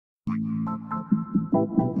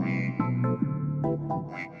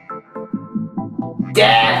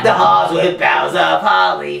Deck the halls with boughs of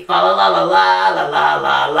holly, fa la la la la la la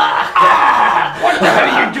la la. What the hell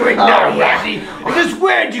are you doing now, yeah. Razzie? And just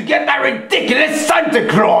where'd you get that ridiculous Santa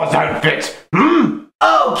Claus outfit?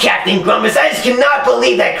 Oh, Captain Grumpus, I just cannot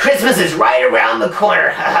believe that Christmas is right around the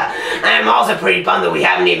corner. I'm also pretty bummed that we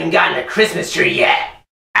haven't even gotten a Christmas tree yet.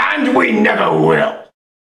 And we never will.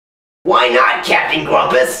 Why not, Captain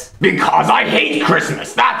Grumpus? Because I hate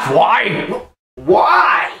Christmas, that's why.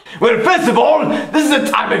 Why? Well, first of all, this is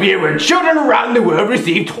a time of year where children around the world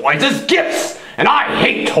receive toys as gifts, and I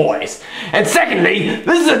hate toys. And secondly,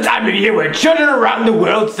 this is a time of year where children around the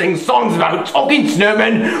world sing songs about talking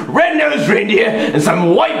snowmen, red-nosed reindeer, and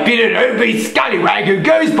some white-bearded obese scallywag who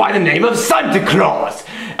goes by the name of Santa Claus.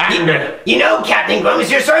 And, you know, Captain Grumpus,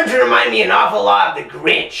 you're starting to remind me an awful lot of the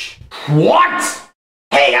Grinch. What?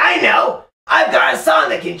 Hey, I know! I've got a song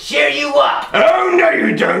that can cheer you up! Oh, no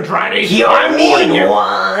you don't, Randy! You're I'm warning you!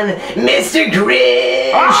 one, Mr.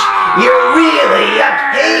 Grinch! You're really a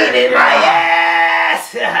pain in my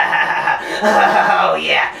ass! Oh,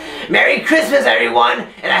 yeah. Merry Christmas, everyone,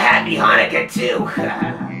 and a happy Hanukkah, too.